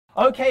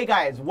Okay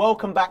guys,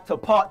 welcome back to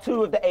part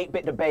 2 of the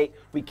 8-bit debate.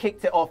 We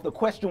kicked it off. The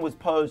question was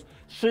posed,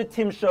 should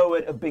Tim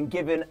Sherwood have been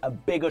given a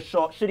bigger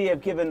shot? Should he have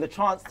given the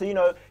chance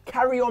to,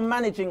 carry on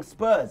managing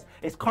Spurs?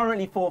 It's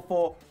currently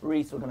 4-4.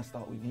 Reese, we're going to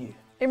start with you.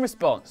 In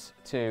response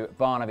to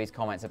Barnaby's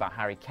comments about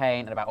Harry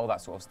Kane and about all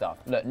that sort of stuff,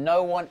 look,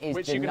 no one is denying...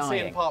 Which you can see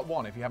in part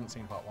 1 if you haven't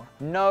seen part 1.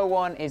 No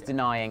one is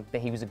denying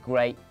that he was a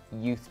great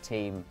youth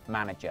team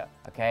manager,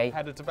 okay?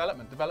 Head of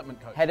development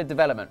coach. Head of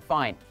development,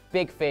 fine.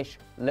 Big fish,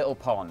 little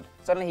pond.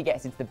 Suddenly he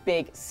gets into the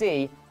big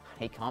sea,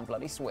 he can't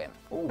bloody swim.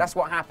 Ooh. That's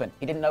what happened.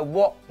 He didn't know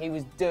what he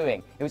was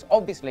doing. It was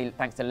obviously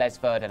thanks to Les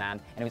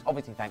Ferdinand, and it was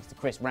obviously thanks to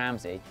Chris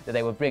Ramsey that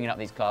they were bringing up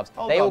these clubs.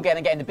 They all get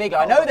in the big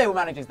league. I know they were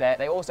managers there.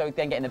 They also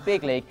then get in the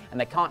big league, and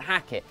they can't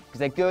hack it because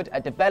they're good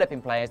at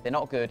developing players. They're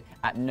not good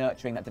at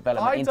nurturing that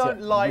development into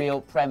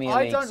real Premier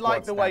League. I don't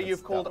like the way you've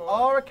stuff. called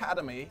our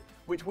academy,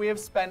 which we have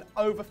spent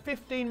over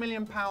 £15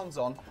 million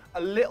on,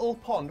 a little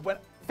pond. When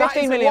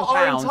 £15 million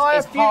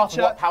is half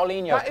what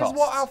Paulinho costs. That is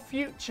what our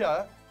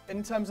future.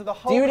 In terms of the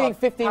whole Do you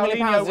think £15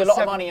 million is a lot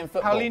of money in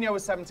football? Paulinho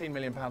was £17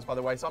 million, by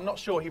the way, so I'm not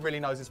sure he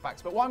really knows his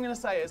facts. But what I'm going to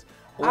say is,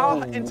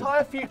 our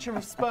entire future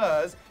of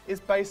Spurs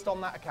is based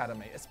on that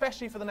academy,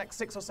 especially for the next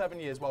 6 or 7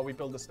 years while we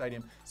build the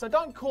stadium. So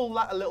don't call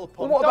that a little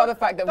pond. Well, what about the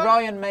fact that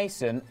Ryan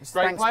Mason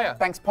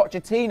thanks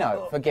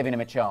Pochettino for giving him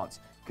a chance?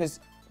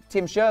 Because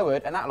Tim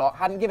Sherwood and that lot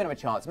hadn't given him a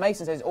chance.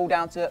 Mason says it's all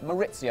down to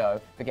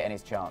Maurizio for getting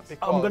his chance.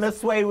 I'm going to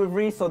sway with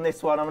Reese on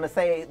this one. I'm going to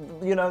say,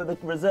 the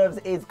reserves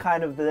is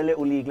kind of the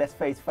little league. Let's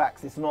face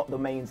facts. It's not the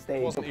main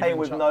stage.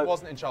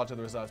 Wasn't in charge of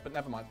the reserves, but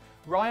never mind.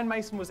 Ryan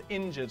Mason was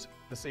injured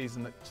the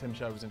season that Tim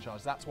Sherwood was in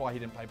charge. That's why he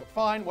didn't play. But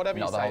fine, whatever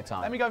you say. Not the whole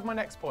time. Let me go with my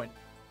next point.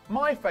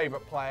 My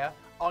favourite player,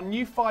 our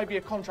new 5-year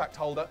contract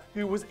holder,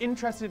 who was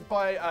interested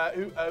by,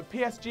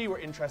 PSG were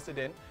interested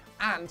in,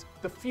 and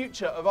the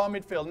future of our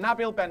midfield,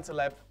 Nabil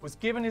Bentaleb, was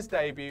given his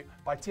debut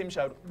by Tim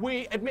Sherwood.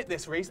 We admit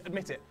this, Reese,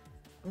 admit it.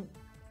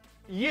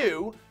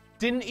 You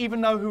didn't even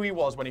know who he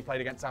was when he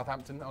played against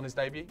Southampton on his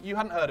debut. You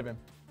hadn't heard of him.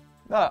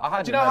 No, I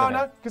hadn't. Do you know how I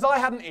know? Because I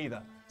hadn't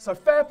either. So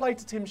fair play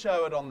to Tim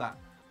Sherwood on that.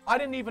 I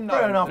didn't even know.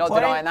 Fair enough. Not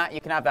denying that. You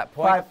can have that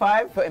point.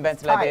 5-5. Putting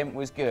Bentaleb in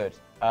was good.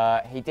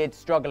 He did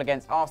struggle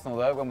against Arsenal,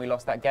 though, when we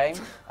lost that game,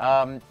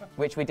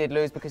 which we did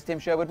lose because Tim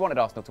Sherwood wanted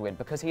Arsenal to win,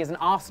 because he is an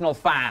Arsenal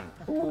fan.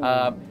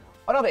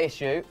 Another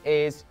issue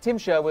is Tim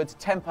Sherwood's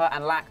temper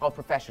and lack of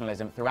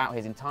professionalism throughout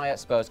his entire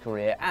Spurs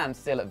career and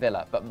still at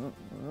Villa, but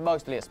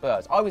mostly at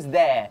Spurs. I was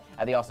there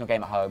at the Arsenal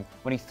game at home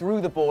when he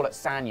threw the ball at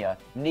Sanya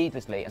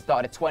needlessly and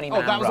started a 20-man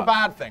rush. Oh, that was a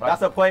bad thing. Right?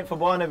 That's a point for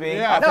Barnaby.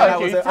 Yeah,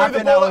 I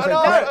think that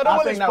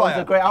was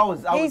a great.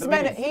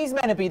 He's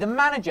meant to be the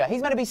manager.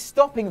 He's meant to be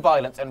stopping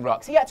violence and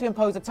rucks. He had to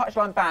impose a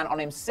touchline ban on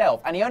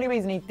himself, and the only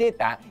reason he did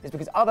that is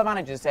because other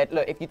managers said,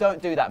 look, if you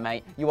don't do that,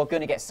 mate, you are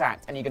going to get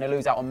sacked and you're going to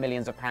lose out on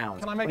millions of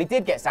pounds. But he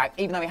did get sacked,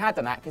 even though he had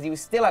done that, because he was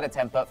still out of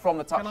temper from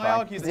the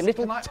touchline. He's a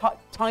little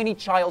tiny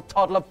child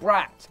toddler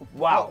brat.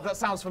 Wow. Well, that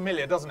sounds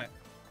familiar, doesn't it?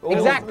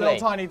 Exactly. Little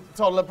tiny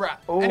toddler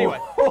brat. Ooh. Anyway,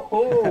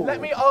 let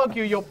me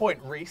argue your point,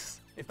 Reese,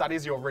 if that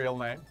is your real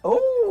name.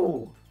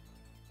 Ooh.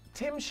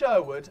 Tim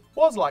Sherwood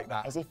was like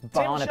that. As if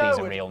Barnaby's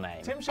a real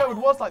name. Tim Sherwood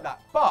was like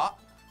that, but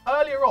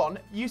earlier on,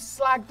 you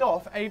slagged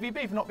off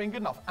AVB for not being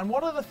good enough. And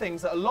one of the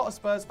things that a lot of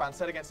Spurs fans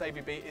said against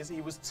AVB is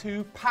he was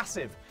too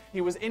passive. He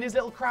was in his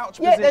little crouch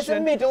position. Yeah, there's a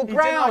middle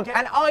ground,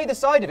 and either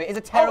side of it is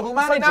a terrible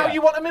manager. So now you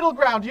want a middle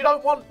ground, you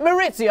don't want...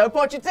 Maurizio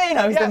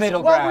Pochettino's the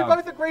middle ground. Well,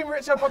 we both agree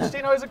Maurizio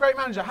Pochettino is a great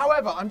manager.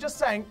 However, I'm just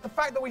saying, the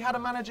fact that we had a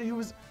manager who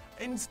was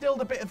instilled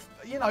a bit of,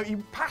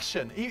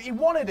 passion. He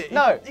wanted it.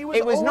 No,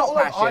 it was not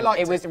passion.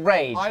 It was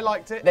rage. I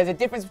liked it. There's a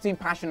difference between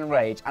passion and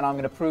rage, and I'm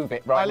going to prove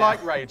it right now. I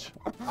like rage.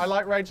 I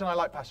like rage and I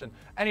like passion.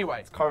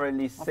 Anyway. It's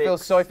currently 6. I feel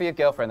sorry for your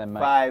girlfriend then,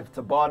 mate. 5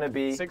 to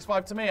Barnaby.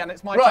 6-5 to me, and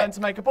it's my turn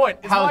to make a point.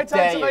 It's my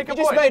turn to make a point.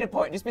 You just made a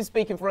point. You've just been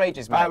speaking for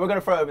ages, mate. All right, we're going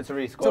to throw it over to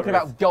Reese. Talking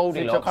about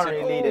Goldilocks. You're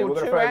currently leading. We're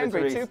going to throw it over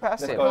to Reese. Too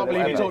passive. I can't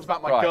believe you talked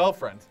about my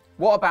girlfriend.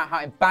 What about how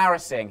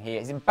embarrassing he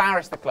is? He's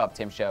embarrassed the club,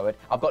 Tim Sherwood.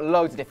 I've got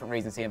loads of different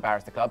reasons he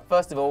embarrassed the club.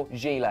 First of all,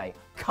 gilet.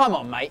 Come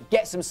on, mate,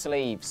 get some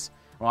sleeves.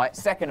 Right.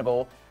 Second of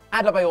all,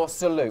 Adebayor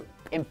salute.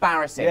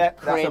 Embarrassing. Yeah,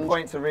 cringe, that's a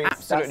point to Reese.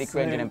 Absolutely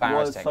cringe and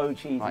embarrassing. Was so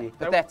cheesy. Right.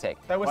 Pathetic.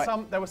 There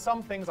were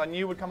some things I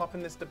knew would come up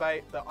in this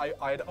debate that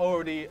I had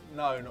already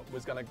known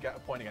was going to get a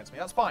point against me.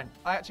 That's fine.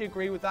 I actually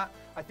agree with that.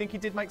 I think he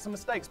did make some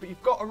mistakes, but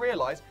you've got to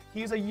realise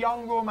he's a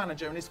young raw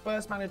manager in his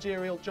first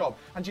managerial job.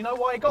 And do you know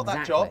why he got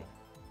that job?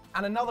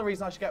 And another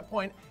reason I should get a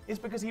point is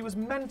because he was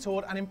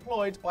mentored and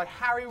employed by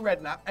Harry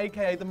Redknapp,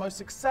 aka the most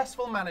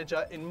successful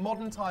manager in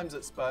modern times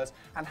at Spurs.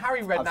 And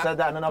Harry Redknapp. I've said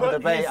that in another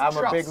debate. I'm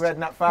a big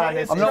Redknapp fan.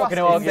 I'm not going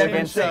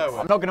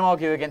to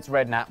argue against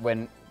Redknapp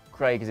when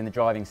Craig is in the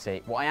driving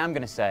seat. What I am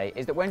going to say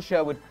is that when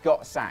Sherwood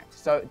got sacked,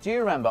 so do you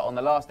remember on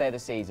the last day of the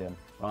season,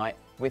 right?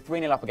 We're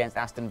 3-0 up against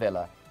Aston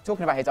Villa.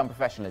 Talking about his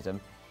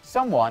unprofessionalism,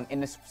 someone in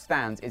the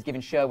stands is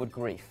giving Sherwood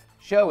grief.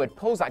 Sherwood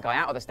pulls that guy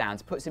out of the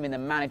stands, puts him in the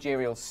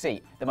managerial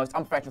seat, the most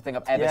unprofessional thing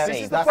I've ever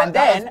seen. I'm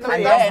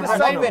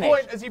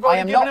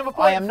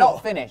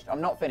not finished. I'm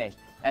not finished.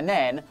 And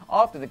then,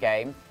 after the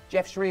game,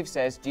 Jeff Shreve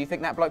says, do you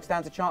think that bloke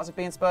stands a chance of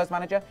being Spurs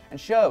manager? And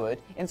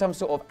Sherwood, in some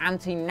sort of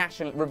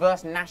anti-national,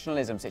 reverse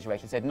nationalism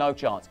situation, said no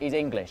chance. He's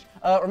English.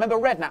 Remember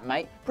Redknapp,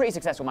 mate? Pretty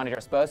successful manager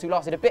at Spurs who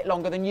lasted a bit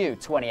longer than you,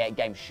 28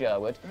 games,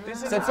 Sherwood.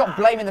 So stop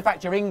blaming the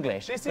fact you're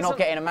English for not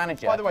getting a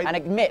manager. By the way, and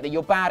admit that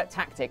you're bad at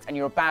tactics and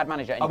you're a bad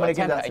manager and you've got a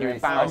temper and you're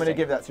embarrassing. I'm going to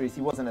give that to Reece.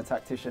 He wasn't a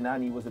tactician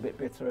and he was a bit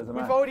bitter as a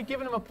man. We've already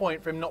given him a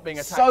point for him not being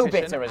a tactician. So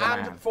bitter as a man.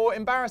 And for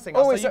embarrassing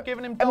us. So you've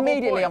given him double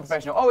immediately points.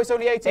 unprofessional. Oh, it's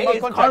only 18 month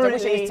contract. I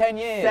wish it was 10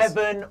 years.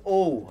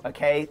 7-all,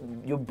 okay?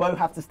 You both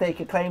have to stake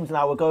your claims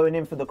now. We're going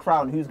in for the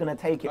crown. Who's going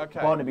to take it?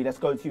 Okay. Barnaby, let's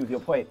go to you with your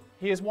point.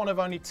 He is one of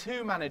only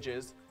 2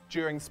 managers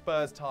during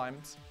Spurs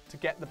times to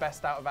get the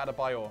best out of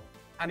Adebayor.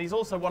 And he's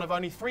also one of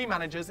only 3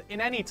 managers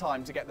in any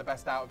time to get the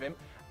best out of him.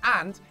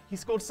 And he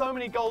scored so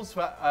many goals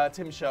for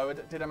Tim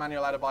Sherwood, did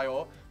Emmanuel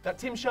Adebayor, that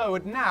Tim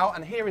Sherwood now,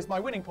 and here is my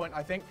winning point,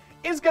 I think,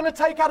 is going to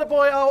take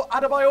Adebayor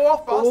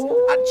off us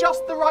at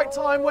just the right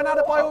time when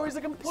Adebayor is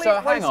a complete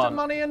waste of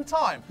money and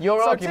time.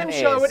 So Tim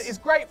Sherwood is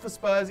great for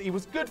Spurs, he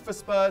was good for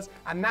Spurs,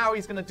 and now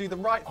he's going to do the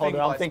right thing. Hold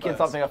on, I'm thinking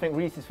something. I think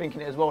Reece is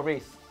thinking it as well,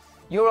 Reece.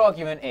 Your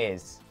argument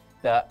is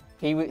that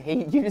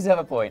you deserve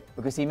a point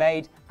because he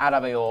made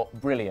Adebayor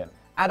brilliant.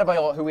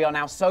 Adebayor, who we are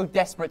now so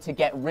desperate to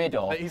get rid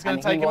of, he's going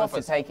and to take he him wants off to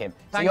us. take him. So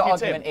Thank your you,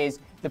 argument Tim. is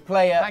the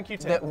player Thank you,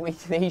 Tim.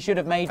 that he should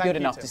have made good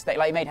enough Tim. to stay.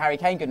 Like he made Harry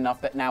Kane good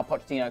enough that now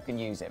Pochettino can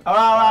use him. All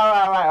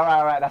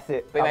right, that's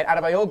it. But he made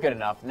Adebayor good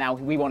enough. Now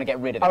we want to get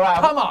rid of him. All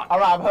right, Come on. All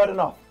right, I've heard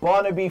enough.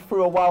 Barnaby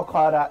threw a wild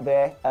card out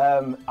there.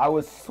 I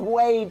was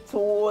swayed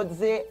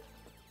towards it.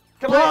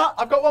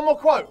 I've got one more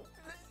quote.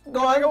 Go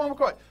on. I've got one more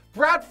quote.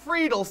 Brad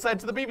Friedel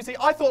said to the BBC,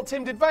 I thought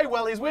Tim did very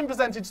well. His win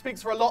percentage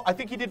speaks for a lot. I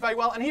think he did very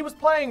well, and he was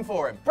playing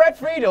for him. Brad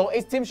Friedel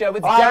is Tim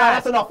Sherwood's All dad. right,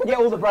 that's enough. Forget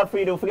all the Brad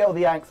Friedel. Forget all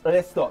the Yanks.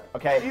 Let's stop,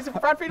 okay?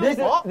 Brad Friedel's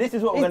what? This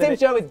is what He's we're going Tim to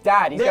do. Sherwood's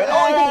dad. He's going,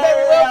 oh, he did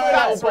very well for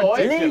that boy.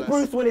 ridiculous. Leave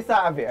Bruce Willis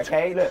out of it,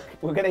 okay? Look,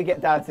 we're going to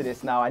get down to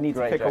this now. I need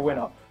to pick a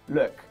winner.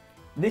 Look,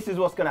 this is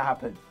what's going to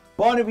happen.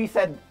 Barnaby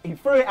said, he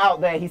threw it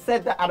out there. He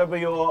said that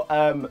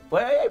Adebayor,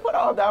 well, put it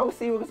on there. We'll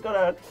see what's going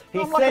to.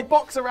 I'm like a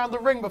box around the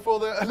ring before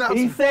the announcement.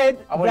 He said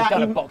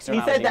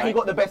that he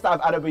got the best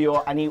out of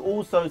Adebayor, and he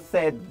also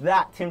said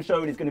that Tim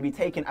Sherwood is going to be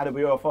taking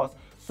Adebayor off us.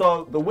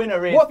 So the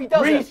winner is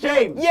Reece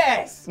James.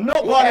 Yes.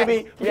 Not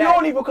Barnaby,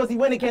 purely because he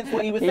went against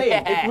what he was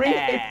saying.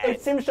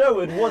 If Tim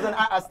Sherwood wasn't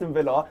at Aston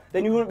Villa,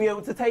 then he wouldn't be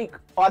able to take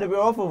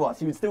Adebayor off of us.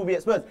 He would still be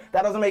at Spurs.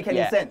 That doesn't make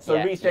any sense.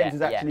 So Reece James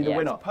is actually the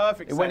winner.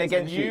 Perfect sense. It went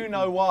against you. You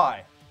know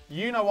why.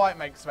 You know why it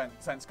makes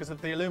sense, because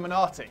of the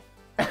Illuminati.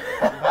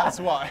 That's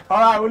why. All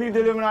right, we'll leave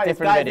the Illuminati. Guys,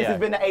 video. this has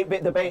been the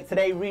 8-Bit Debate.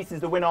 Today, Reece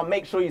is the winner.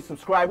 Make sure you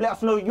subscribe. Let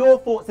us know your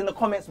thoughts in the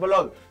comments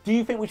below. Do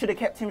you think we should have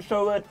kept Tim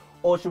Sherwood,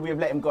 or should we have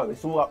let him go?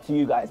 It's all up to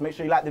you guys. Make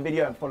sure you like the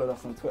video and follow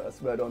us on Twitter,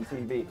 SpurredOn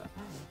TV.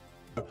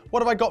 What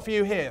have I got for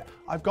you here?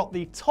 I've got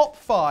the top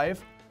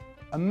 5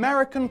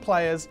 American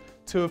players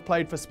to have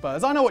played for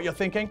Spurs. I know what you're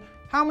thinking.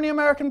 How many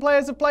American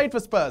players have played for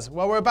Spurs?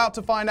 Well, we're about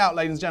to find out,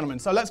 ladies and gentlemen.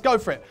 So let's go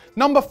for it.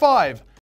 Number 5.